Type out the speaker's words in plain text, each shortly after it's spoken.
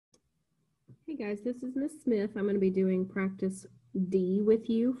Hey guys, this is Miss Smith. I'm going to be doing practice D with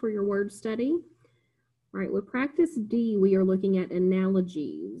you for your word study. All right, with practice D, we are looking at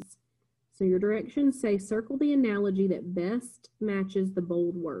analogies. So your directions say circle the analogy that best matches the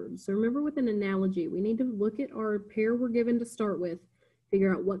bold word. So remember, with an analogy, we need to look at our pair we're given to start with,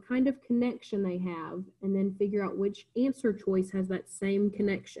 figure out what kind of connection they have, and then figure out which answer choice has that same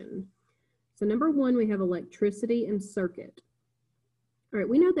connection. So number one, we have electricity and circuit. All right,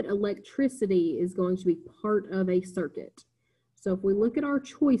 we know that electricity is going to be part of a circuit. So if we look at our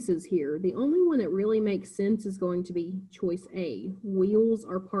choices here, the only one that really makes sense is going to be choice A. Wheels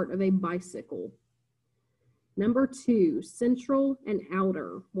are part of a bicycle. Number two, central and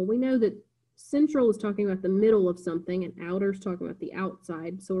outer. Well, we know that central is talking about the middle of something and outer is talking about the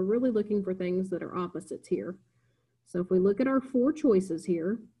outside. So we're really looking for things that are opposites here. So if we look at our four choices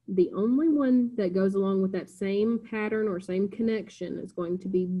here, the only one that goes along with that same pattern or same connection is going to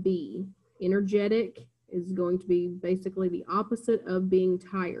be B. Energetic is going to be basically the opposite of being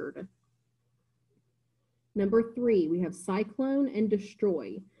tired. Number three, we have cyclone and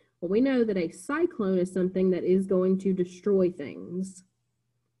destroy. Well, we know that a cyclone is something that is going to destroy things.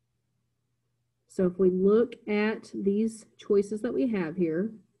 So if we look at these choices that we have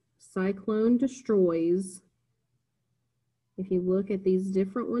here, cyclone destroys. If you look at these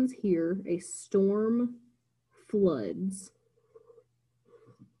different ones here, a storm floods.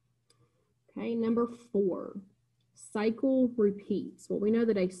 Okay, number four, cycle repeats. Well, we know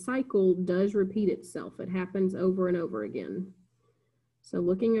that a cycle does repeat itself. It happens over and over again. So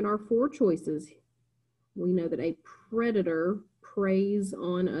looking at our four choices, we know that a predator preys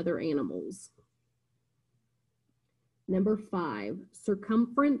on other animals. Number five,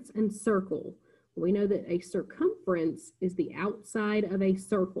 circumference and circle. We know that a circumference is the outside of a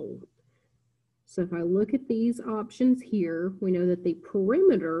circle. So if I look at these options here, we know that the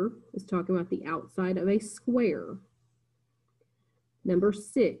perimeter is talking about the outside of a square. Number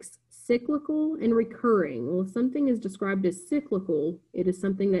six, cyclical and recurring. Well, if something is described as cyclical, it is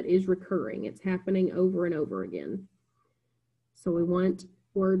something that is recurring. It's happening over and over again. So we want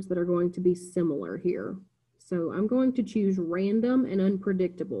words that are going to be similar here. So I'm going to choose random and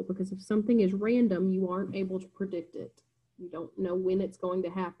unpredictable, because if something is random, you aren't able to predict it. You don't know when it's going to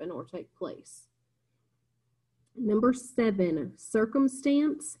happen or take place. Number seven,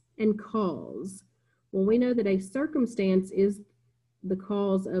 circumstance and cause. Well, we know that a circumstance is the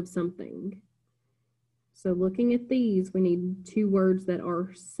cause of something. So looking at these, we need two words that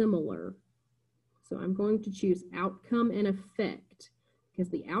are similar. So I'm going to choose outcome and effect, because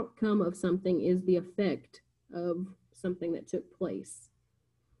the outcome of something is the effect of something that took place.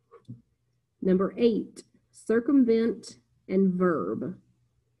 Number eight, circumvent and verb.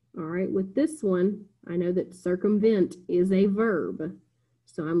 All right, with this one, I know that circumvent is a verb.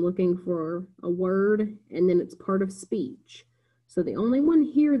 So I'm looking for a word and then it's part of speech. So the only one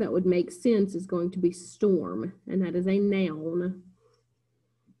here that would make sense is going to be storm, and that is a noun.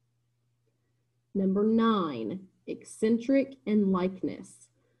 Number nine, eccentric and likeness.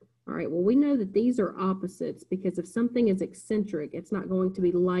 All right, well, we know that these are opposites, because if something is eccentric, it's not going to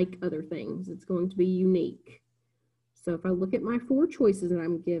be like other things. It's going to be unique. So if I look at my four choices that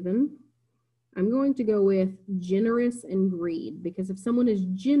I'm given, I'm going to go with generous and greed, because if someone is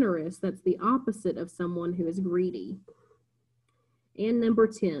generous, that's the opposite of someone who is greedy. And number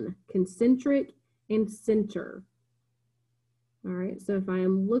 10, concentric and center. All right, so if I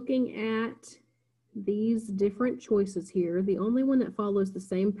am looking at these different choices here, the only one that follows the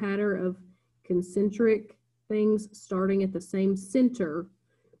same pattern of concentric things starting at the same center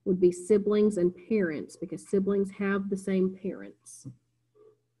would be siblings and parents, because siblings have the same parents.